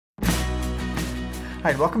Hi,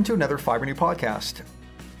 and welcome to another FiberNew podcast.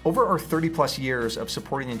 Over our 30 plus years of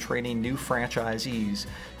supporting and training new franchisees,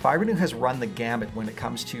 FiberNew has run the gamut when it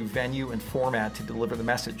comes to venue and format to deliver the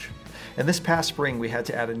message. And this past spring, we had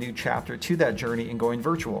to add a new chapter to that journey in going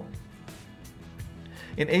virtual.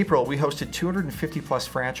 In April, we hosted 250 plus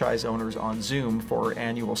franchise owners on Zoom for our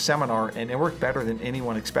annual seminar, and it worked better than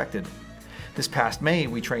anyone expected. This past May,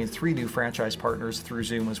 we trained 3 new franchise partners through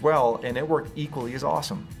Zoom as well, and it worked equally as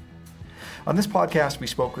awesome. On this podcast, we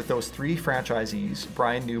spoke with those 3 franchisees,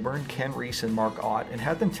 Brian Newburn, Ken Reese, and Mark Ott, and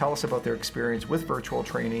had them tell us about their experience with virtual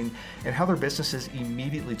training and how their businesses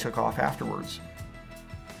immediately took off afterwards.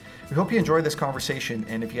 We hope you enjoyed this conversation,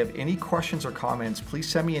 and if you have any questions or comments, please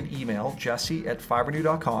send me an email,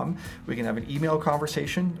 jesse@fibernew.com. We can have an email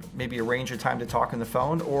conversation, maybe arrange a time to talk on the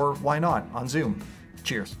phone, or why not, on Zoom.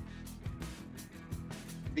 Cheers.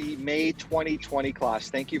 The May 2020 class,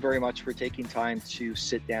 thank you very much for taking time to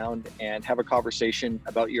sit down and have a conversation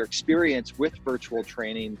about your experience with virtual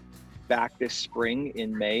training back this spring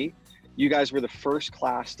in May. You guys were the first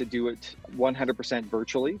class to do it 100%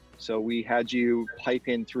 virtually. So we had you pipe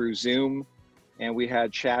in through Zoom, and we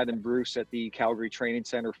had Chad and Bruce at the Calgary Training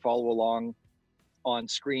Center follow along on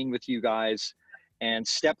screen with you guys and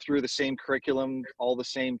step through the same curriculum, all the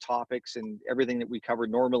same topics and everything that we covered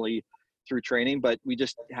normally through training, but we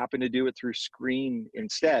just happened to do it through screen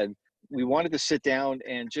instead. We wanted to sit down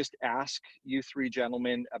and just ask you 3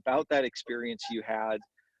 gentlemen about that experience you had,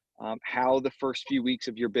 how the first few weeks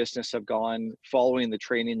of your business have gone following the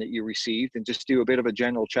training that you received, and just do a bit of a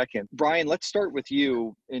general check-in. Brian, let's start with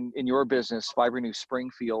you in your business, FiberNew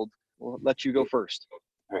Springfield. We'll let you go first.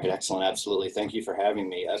 All right, excellent. Absolutely. Thank you for having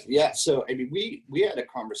me. So I mean, we had a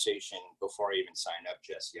conversation before I even signed up,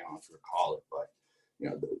 Jesse. I don't know if you recall it, but you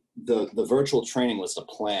know, the virtual training was the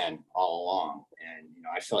plan all along, and you know,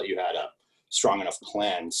 I felt you had a strong enough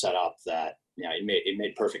plan set up that it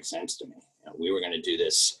made perfect sense to me. You know, we were going to do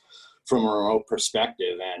this from a remote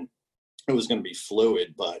perspective, and it was going to be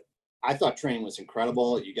fluid. But I thought training was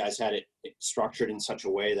incredible. You guys had it structured in such a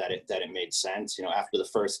way that it made sense. You know, after the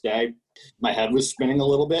first day, my head was spinning a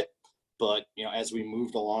little bit. But you know, as we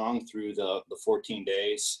moved along through the 14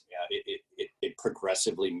 days, it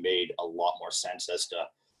progressively made a lot more sense as to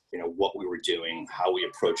what we were doing, how we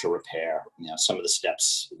approach a repair, some of the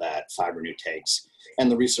steps that FiberNew takes,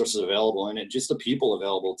 and the resources available, and just the people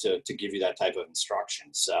available to give you that type of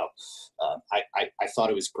instruction. So I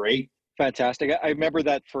thought it was great. Fantastic. I remember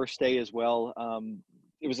that first day as well.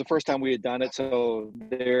 It was the first time we had done it. So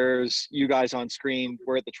there's you guys on screen.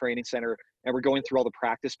 We're at the training center, and we're going through all the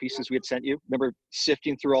practice pieces we had sent you. Remember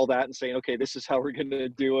sifting through all that and saying, okay, this is how we're going to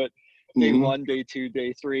do it. Day 1, day 2,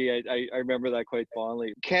 day 3. I remember that quite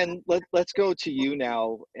fondly. Ken, let's go to you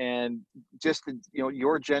now, and just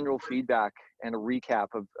your general feedback and a recap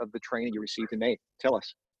of the training you received in May. Tell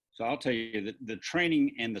us. So I'll tell you that the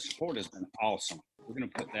training and the support has been awesome. We're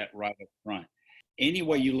going to put that right up front. Any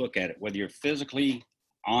way you look at it, whether you're physically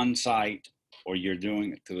on site or you're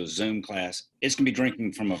doing it through a Zoom class, it's going to be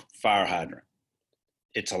drinking from a fire hydrant.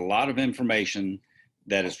 It's a lot of information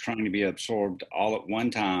that is trying to be absorbed all at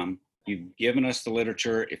one time. You've given us the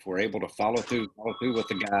literature. If we're able to follow through with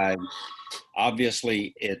the guide,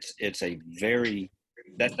 obviously it's a very,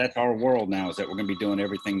 that's our world now, is that we're going to be doing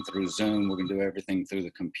everything through Zoom. We're going to do everything through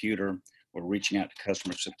the computer. We're reaching out to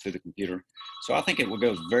customers through the computer. So I think it will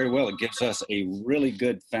go very well. It gives us a really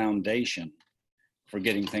good foundation for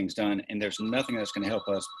getting things done. And there's nothing that's going to help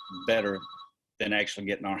us better than actually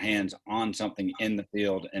getting our hands on something in the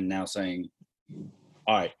field and now saying,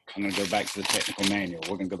 all right, I'm going to go back to the technical manual.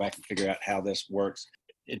 We're going to go back and figure out how this works.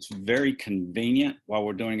 It's very convenient while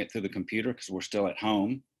we're doing it through the computer because we're still at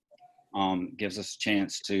home. Gives us a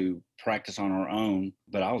chance to practice on our own.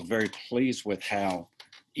 But I was very pleased with how,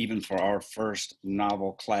 even for our first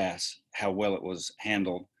novel class, how well it was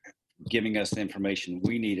handled, giving us the information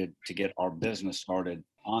we needed to get our business started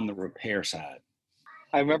on the repair side.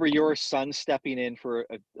 I remember your son stepping in for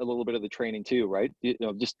a little bit of the training too, right?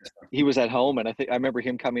 He was at home, and I remember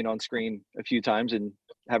him coming on screen a few times and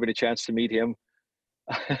having a chance to meet him.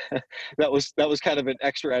 that was kind of an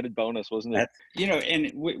extra added bonus, wasn't it?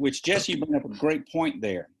 And which Jesse, you bring up a great point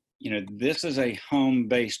there. This is a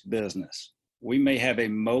home-based business. We may have a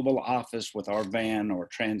mobile office with our van or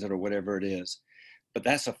transit or whatever it is, but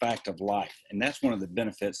that's a fact of life. And that's one of the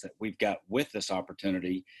benefits that we've got with this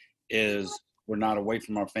opportunity is we're not away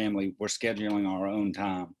from our family. We're scheduling our own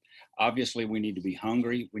time. Obviously, we need to be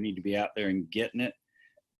hungry. We need to be out there and getting it.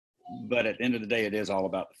 But at the end of the day, it is all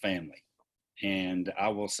about the family. And I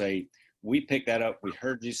will say, we picked that up. We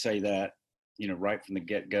heard you say that. right from the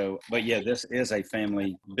get-go. But yeah, this is a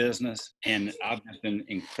family business, and I've just been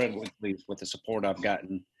incredibly pleased with the support I've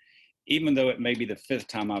gotten, even though it may be the fifth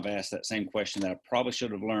time I've asked that same question that I probably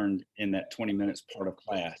should have learned in that 20 minutes part of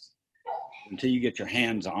class. Until you get your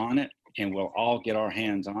hands on it, and we'll all get our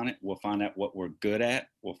hands on it, we'll find out what we're good at,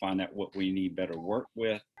 we'll find out what we need better work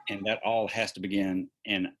with, and that all has to begin.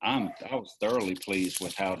 And I was thoroughly pleased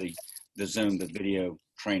with how the Zoom, the video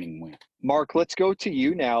training went. Mark, let's go to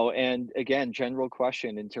you now. And again, general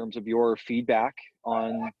question in terms of your feedback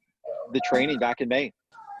on the training back in May.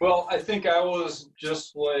 Well, I think I was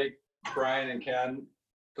just like Brian and Ken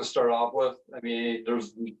to start off with. I mean,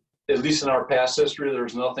 there's, at least in our past history,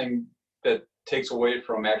 there's nothing that takes away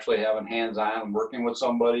from actually having hands-on and working with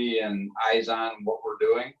somebody and eyes on what we're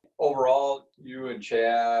doing. Overall, you and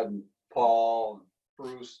Chad and Paul and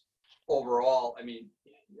Bruce, overall, I mean,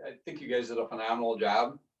 I think you guys did a phenomenal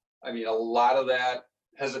job. I mean, a lot of that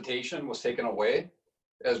hesitation was taken away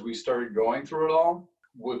as we started going through it all.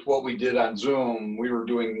 With what we did on Zoom, we were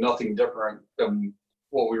doing nothing different than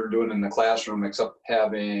what we were doing in the classroom, except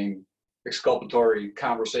having exculpatory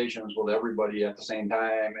conversations with everybody at the same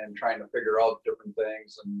time and trying to figure out different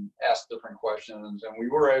things and ask different questions. And we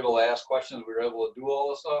were able to ask questions, we were able to do all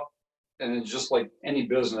this stuff. And it's just like any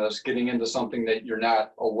business, getting into something that you're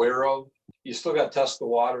not aware of, you still got to test the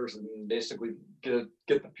waters and basically get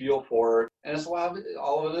the feel for it. And it's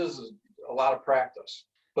all of it is a lot of practice.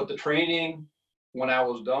 But the training, when I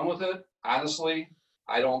was done with it, honestly,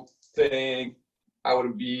 I don't think I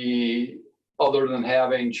would be, other than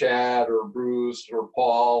having Chad or Bruce or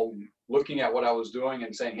Paul looking at what I was doing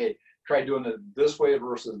and saying, hey, try doing it this way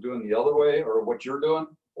versus doing the other way, or what you're doing.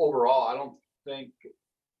 Overall, I don't think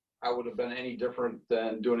I would have been any different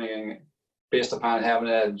than doing it based upon having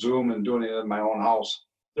it at Zoom and doing it in my own house.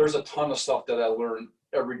 There's a ton of stuff that I learn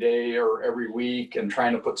every day or every week, and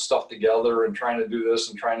trying to put stuff together and trying to do this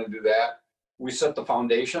and trying to do that. We set the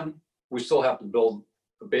foundation. We still have to build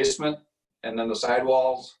the basement and then the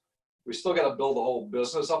sidewalls. We still got to build the whole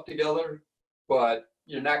business up together, but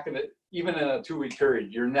you're not going to, even in a 2-week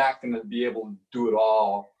period, you're not going to be able to do it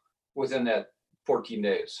all within that 14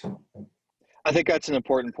 days. I think that's an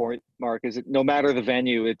important point, Mark, is that no matter the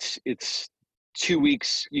venue, it's 2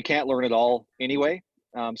 weeks. You can't learn it all anyway.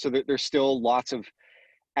 So there's still lots of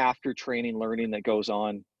after training learning that goes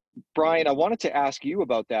on. Brian, I wanted to ask you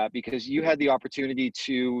about that because you had the opportunity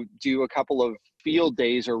to do a couple of field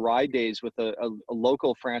days or ride days with a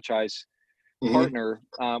local franchise partner,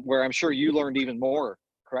 where I'm sure you learned even more,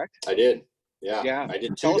 correct? I did. Yeah. I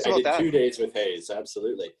did 2 days with Hayes.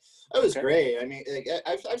 Absolutely. That was great. I mean,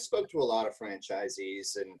 I've spoke to a lot of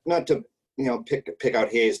franchisees, and not to, pick out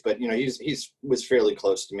Hayes, but, he's was fairly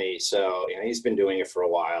close to me. So, he's been doing it for a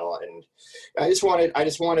while, and I just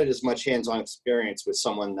wanted as much hands-on experience with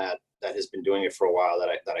someone that has been doing it for a while that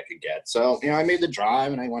I could get. So, I made the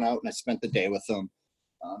drive and I went out and I spent the day with him.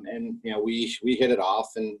 And, we hit it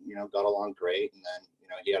off and, got along great. And then,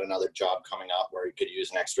 he had another job coming up where he could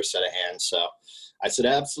use an extra set of hands. So I said,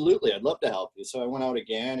 absolutely, I'd love to help you. So I went out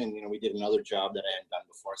again and, we did another job that I hadn't done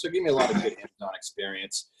before. So it gave me a lot of good hands-on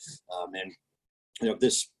experience. And,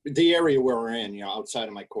 the area where we're in, outside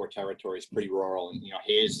of my core territory is pretty rural, and,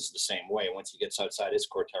 Hayes is the same way. Once he gets outside his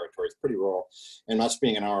core territory, it's pretty rural. And us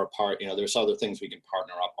being an hour apart, there's other things we can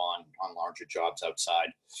partner up on larger jobs outside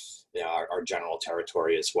our general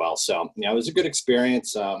territory as well. So, it was a good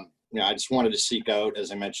experience. I just wanted to seek out,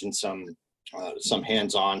 as I mentioned, some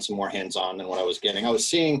hands-on, some more hands-on than what I was getting.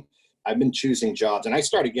 I've been choosing jobs, and I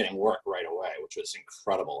started getting work right away, which was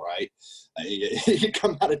incredible, right? You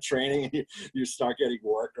come out of training and you start getting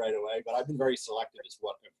work right away, but I've been very selective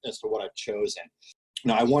as to what I've chosen.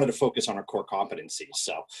 I wanted to focus on our core competencies.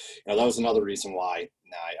 So, that was another reason why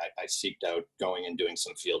I seeked out going and doing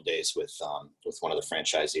some field days with one of the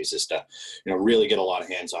franchisees, is to, really get a lot of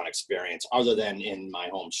hands-on experience other than in my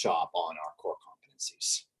home shop on our core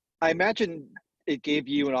competencies. I imagine it gave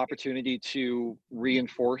you an opportunity to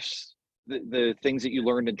reinforce the things that you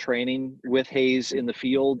learned in training with Hayes in the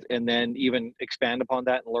field, and then even expand upon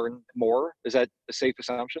that and learn more. Is that a safe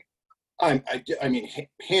assumption? I mean,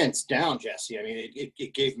 hands down, Jesse. I mean,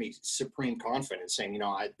 it gave me supreme confidence, saying,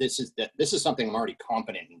 this is something I'm already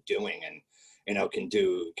competent in doing, and can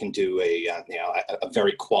do a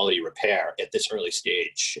very quality repair at this early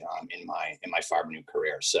stage in my fiber new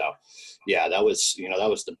career. So, yeah, that was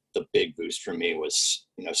the big boost for me, was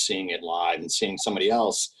seeing it live and seeing somebody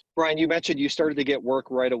else. Brian, you mentioned you started to get work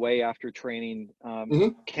right away after training.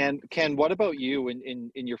 Ken, what about you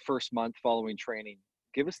in your first month following training?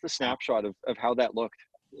 Give us the snapshot of how that looked.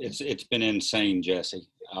 It's been insane, Jesse.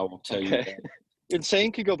 I will tell you that.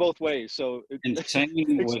 insane could go both ways. So Insane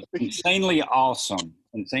was insanely awesome.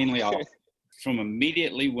 Insanely awesome. From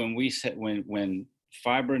immediately when when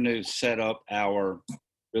Fibrenew set up our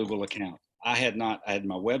Google account, I had my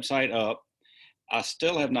website up. I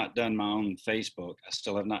still have not done my own Facebook. I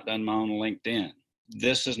still have not done my own LinkedIn.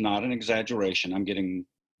 This is not an exaggeration. I'm getting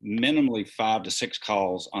minimally 5 to 6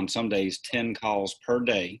 calls, on some days 10 calls per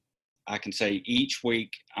day. I can say each week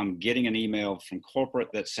I'm getting an email from corporate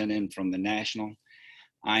that's sent in from the national.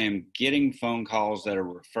 I am getting phone calls that are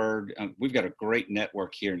referred. We've got a great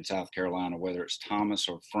network here in South Carolina, whether it's Thomas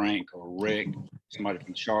or Frank or Rick, somebody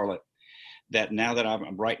from Charlotte, that now that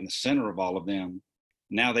I'm right in the center of all of them,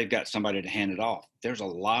 now they've got somebody to hand it off. There's a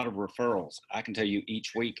lot of referrals. I can tell you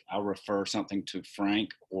each week I refer something to Frank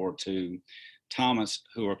or to Thomas,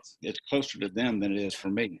 it's closer to them than it is for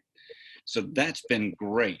me. So that's been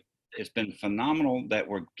great. It's been phenomenal that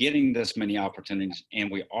we're getting this many opportunities and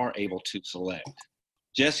we are able to select.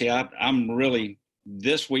 Jesse,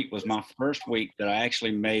 this week was my first week that I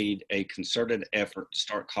actually made a concerted effort to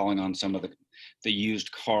start calling on some of the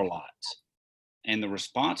used car lots. And the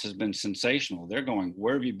response has been sensational. They're going,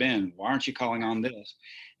 where have you been? Why aren't you calling on this?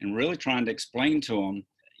 And really trying to explain to them,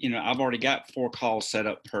 I've already got 4 calls set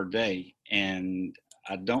up per day, and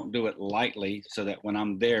I don't do it lightly, so that when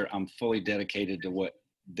I'm there, I'm fully dedicated to what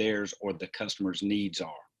theirs or the customer's needs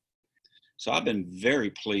are. So I've been very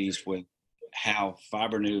pleased with how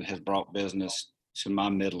Fibrenew has brought business to my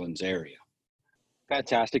Midlands area.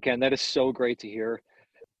 Fantastic, Ken. That is so great to hear.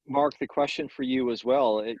 Mark, the question for you as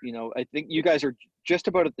well. I think you guys are just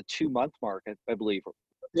about at the 2-month mark, I believe.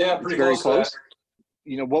 Yeah, pretty very close.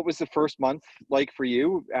 What was the first month like for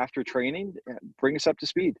you after training? Bring us up to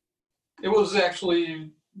speed. It was actually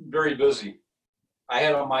very busy. I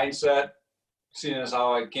had a mindset, seeing as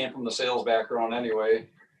how I came from the sales background anyway,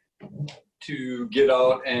 to get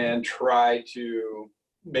out and try to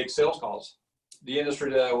make sales calls. The industry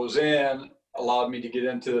that I was in allowed me to get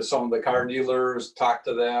into some of the car dealers, talk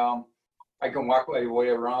to them. I can walk my way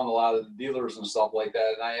around a lot of the dealers and stuff like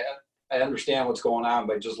that. And I understand what's going on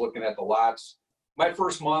by just looking at the lots. My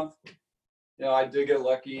first month, I did get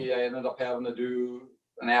lucky. I ended up having to do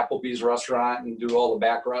an Applebee's restaurant and do all the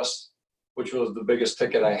backrest, which was the biggest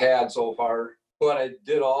ticket I had so far. But I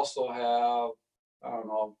did also have,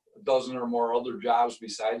 a dozen or more other jobs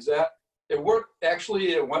besides that. It went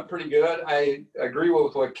pretty good. I agree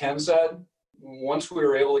with what Ken said. Once we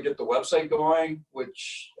were able to get the website going,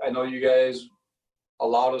 which I know you guys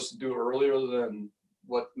allowed us to do earlier than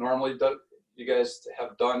what normally you guys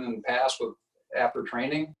have done in the past after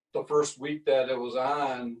training. The first week that it was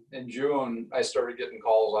on in June, I started getting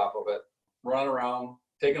calls off of it, running around,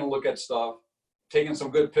 taking a look at stuff, taking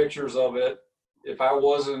some good pictures of it. If I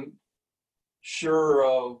wasn't sure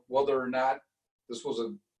of whether or not this was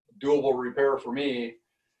a doable repair for me,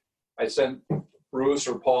 I sent Bruce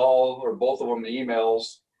or Paul or both of them the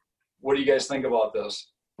emails. What do you guys think about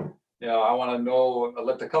this? I want to know,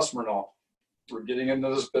 let the customer know. We're getting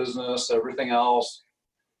into this business, everything else.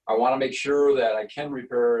 I want to make sure that I can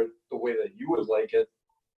repair it the way that you would like it.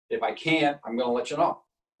 If I can't, I'm going to let you know.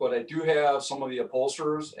 But I do have some of the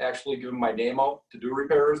upholsterers actually giving my name out to do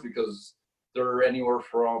repairs, because they're anywhere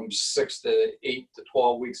from 6 to 8 to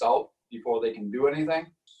 12 weeks out before they can do anything.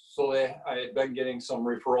 So I've been getting some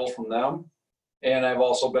referrals from them. And I've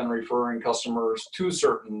also been referring customers to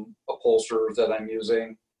certain upholsterers that I'm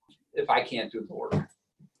using if I can't do the work.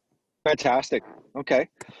 Fantastic. Okay.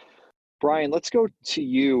 Brian, let's go to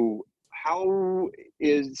you. How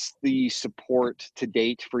is the support to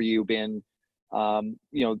date for you been?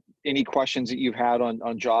 Any questions that you've had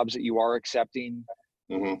on jobs that you are accepting?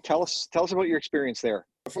 Mm-hmm. Tell us about your experience there.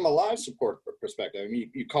 From a live support perspective,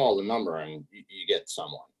 you call the number and you get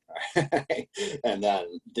someone. And then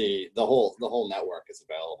the whole network is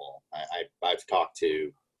available. I've talked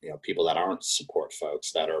to people that aren't support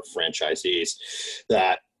folks, that are franchisees,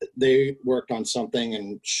 that they worked on something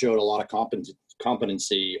and showed a lot of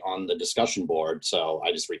competency on the discussion board. So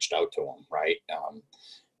I just reached out to them. Right,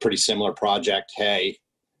 pretty similar project. Hey,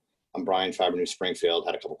 I'm Brian Fibrenew Springfield.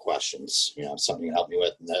 Had a couple questions. Something you can help me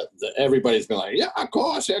with. And everybody's been like, yeah, of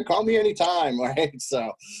course. Yeah, call me anytime. Right.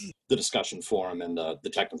 So the discussion forum and the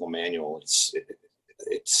technical manual.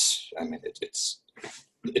 It's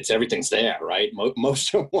everything's there. Right.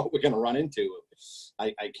 Most of what we're going to run into,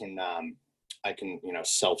 I can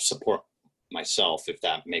self-support myself, if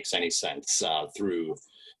that makes any sense, through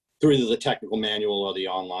the technical manual or the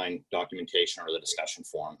online documentation or the discussion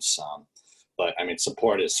forums. But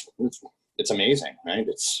support it's amazing, right?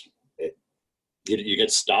 You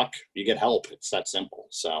get stuck, you get help. It's that simple.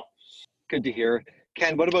 So good to hear.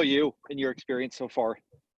 Ken, what about you in your experience so far?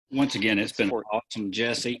 Once again, it's been support? awesome,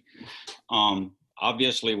 Jesse.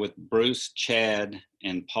 Obviously, with Bruce, Chad,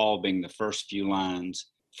 and Paul being the first few lines,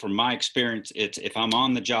 from my experience, it's if I'm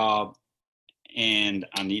on the job and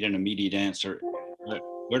I need an immediate answer,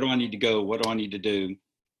 where do I need to go? What do I need to do?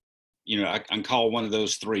 You know, I can call one of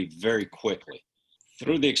those three very quickly.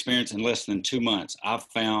 Through the experience in less than 2 months, I've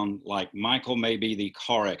found like Michael may be the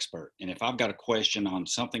car expert. And if I've got a question on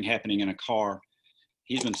something happening in a car,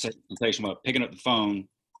 he's been sensational about picking up the phone.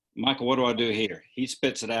 Michael, what do I do here? He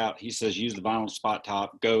spits it out. He says, use the vinyl spot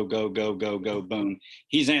top, go, go, go, go, go, boom.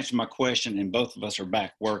 He's answered my question and both of us are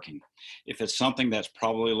back working. If it's something that's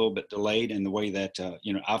probably a little bit delayed in the way that,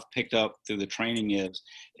 you know, I've picked up through the training is,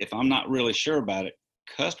 if I'm not really sure about it,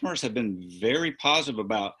 customers have been very positive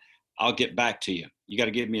about, I'll get back to you. You got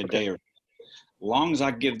to give me a day or long as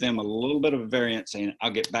I give them a little bit of a variance saying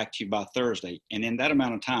I'll get back to you by Thursday. And in that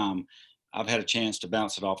amount of time, I've had a chance to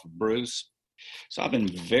bounce it off of Bruce. So I've been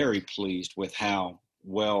very pleased with how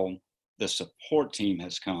well the support team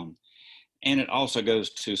has come. And it also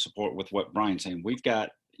goes to support with what Brian's saying. We've got,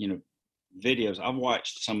 you know, videos. I've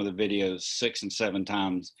watched some of the videos 6 and 7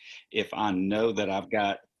 times. If I know that I've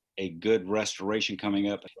got a good restoration coming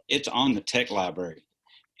up, it's on the tech library.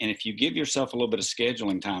 And if you give yourself a little bit of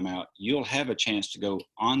scheduling time out, you'll have a chance to go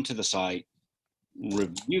onto the site,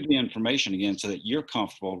 review the information again so that you're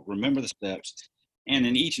comfortable, remember the steps. And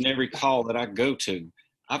in each and every call that I go to,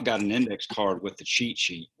 I've got an index card with the cheat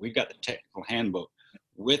sheet. We've got the technical handbook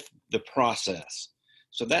with the process.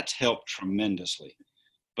 So that's helped tremendously.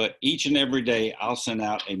 But each and every day, I'll send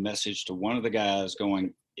out a message to one of the guys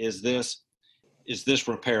going, is this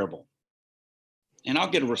repairable? And I'll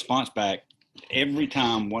get a response back every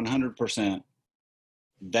time, 100%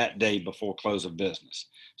 that day before close of business.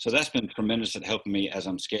 So that's been tremendous at helping me as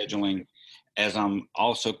I'm scheduling, as I'm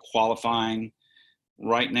also qualifying.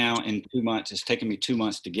 Right now in 2 months, it's taken me 2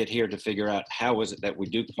 months to get here to figure out how is it that we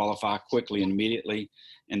do qualify quickly and immediately.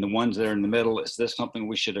 And the ones that are in the middle, is this something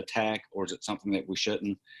we should attack or is it something that we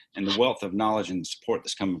shouldn't? And the wealth of knowledge and support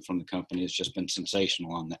that's coming from the company has just been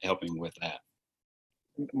sensational on helping with that.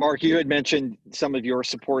 Mark, you had mentioned some of your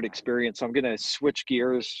support experience. So I'm going to switch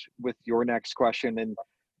gears with your next question. And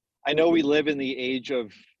I know we live in the age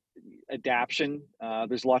of adaption.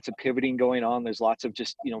 There's lots of pivoting going on. There's lots of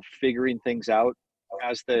just, you know, figuring things out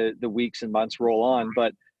as the weeks and months roll on.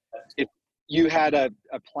 But if you had a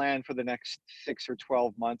plan for the next 6 or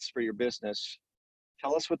 12 months for your business,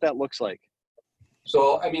 tell us what that looks like.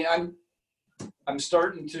 So, I mean, I'm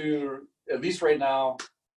starting to, at least right now,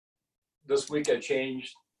 this week I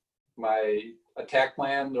changed my attack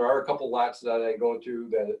plan. There are a couple lots that I go to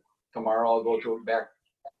that tomorrow I'll go to back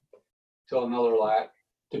to another lot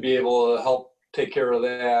to be able to help take care of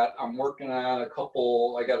that. I'm working on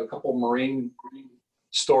I got a couple marine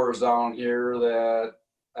stores down here that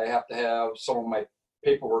I have to have some of my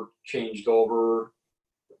paperwork changed over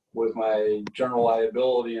with my general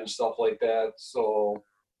liability and stuff like that. So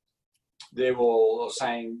they will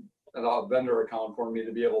assign a vendor account for me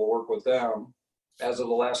to be able to work with them. As of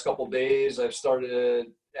the last couple of days, I've started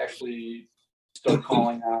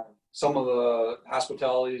calling on some of the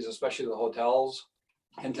hospitalities, especially the hotels.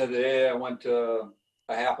 And today I went to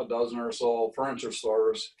a half a dozen or so furniture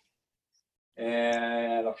stores,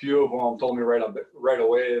 and a few of them told me right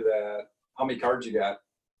away that how many cards you got.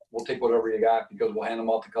 We'll take whatever you got because we'll hand them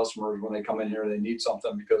out to customers when they come in here and they need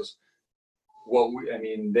something, because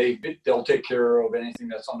they'll take care of anything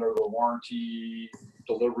that's under the warranty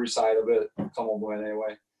delivery side of it. Some of them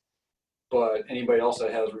anyway. But anybody else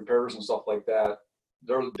that has repairs and stuff like that,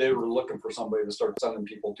 they were looking for somebody to start sending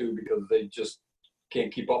people to because they just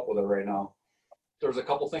can't keep up with it right now. There's a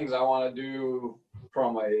couple things I want to do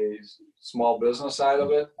from a small business side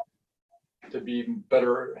of it to be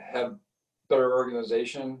better, have better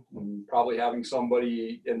organization, and probably having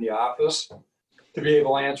somebody in the office to be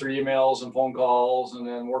able to answer emails and phone calls and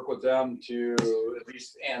then work with them to at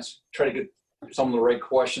least try to get some of the right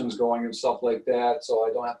questions going and stuff like that. So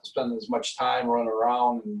I don't have to spend as much time running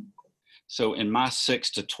around. So in my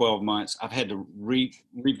 6 to 12 months, I've had to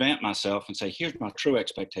revamp myself and say, here's my true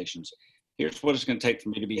expectations. Here's what it's going to take for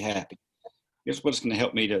me to be happy. Here's what's going to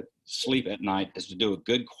help me to sleep at night, is to do a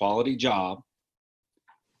good quality job,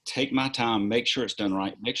 take my time, make sure it's done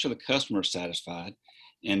right, make sure the customer is satisfied.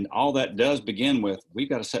 And all that does begin with, we've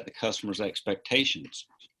got to set the customer's expectations.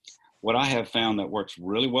 What I have found that works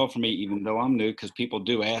really well for me, even though I'm new, because people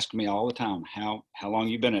do ask me all the time, how long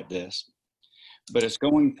you been at this? But it's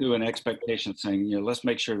going through an expectation saying, you know, let's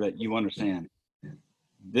make sure that you understand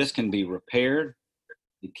this can be repaired,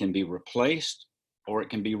 it can be replaced, or it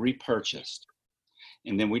can be repurchased.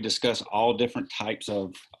 And then we discuss all different types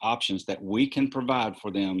of options that we can provide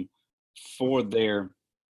for them for their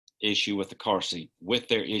issue with the car seat, with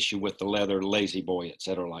their issue with the leather lazy boy, et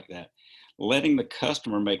cetera, like that. Letting the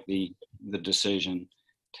customer make the decision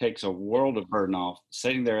takes a world of burden off,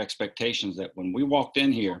 setting their expectations that when we walked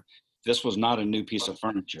in here, this was not a new piece of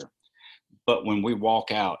furniture. But when we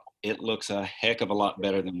walk out, it looks a heck of a lot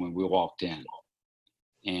better than when we walked in.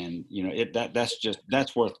 And, you know,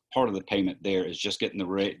 that's worth part of the payment there, is just getting the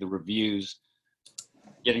reviews,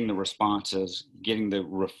 getting the responses, getting the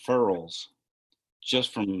referrals,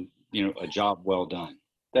 just from, you know, a job well done.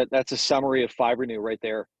 That's a summary of FibreNew right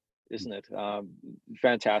there, isn't it?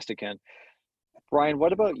 Fantastic, Ken. Brian,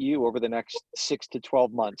 what about you over the next 6 to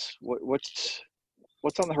 12 months? What's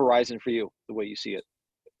on the horizon for you, the way you see it?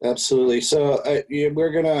 Absolutely. So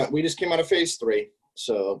we just came out of phase 3.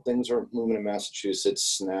 So things are moving in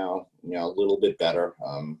Massachusetts now, you know, a little bit better.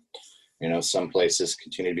 You know, some places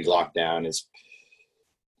continue to be locked down. As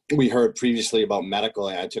we heard previously about medical,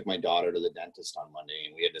 and I took my daughter to the dentist on Monday,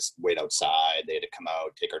 and we had to wait outside. They had to come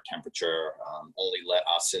out, take our temperature, only let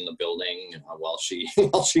us in the building while she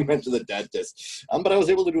went to the dentist. But I was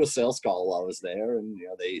able to do a sales call while I was there, and you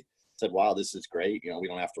know, they said, "Wow, this is great. You know, we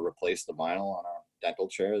don't have to replace the vinyl on our dental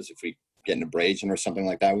chairs. If we get an abrasion or something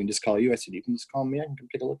like that, we can just call you." I said, "You can just call me. I can come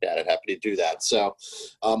take a look at it." Happy to do that. So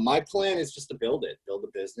my plan is just to build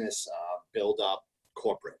the business, build up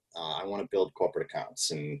corporate. I want to build corporate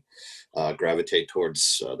accounts and gravitate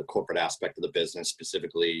towards the corporate aspect of the business,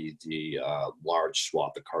 specifically the large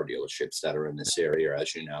swath of car dealerships that are in this area,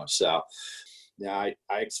 as you know. So yeah,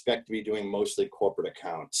 I expect to be doing mostly corporate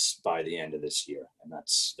accounts by the end of this year. And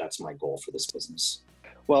that's my goal for this business.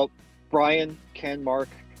 Well, Brian, Ken, Mark,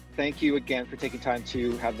 thank you again for taking time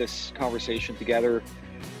to have this conversation together.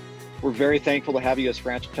 We're very thankful to have you as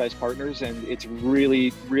franchise partners, and it's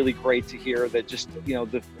really, really great to hear that just, you know,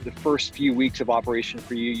 the first few weeks of operation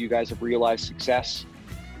for you guys have realized success.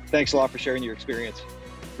 Thanks a lot for sharing your experience.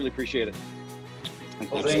 Really appreciate it.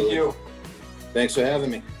 Well, thank you. Thanks for having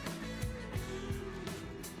me.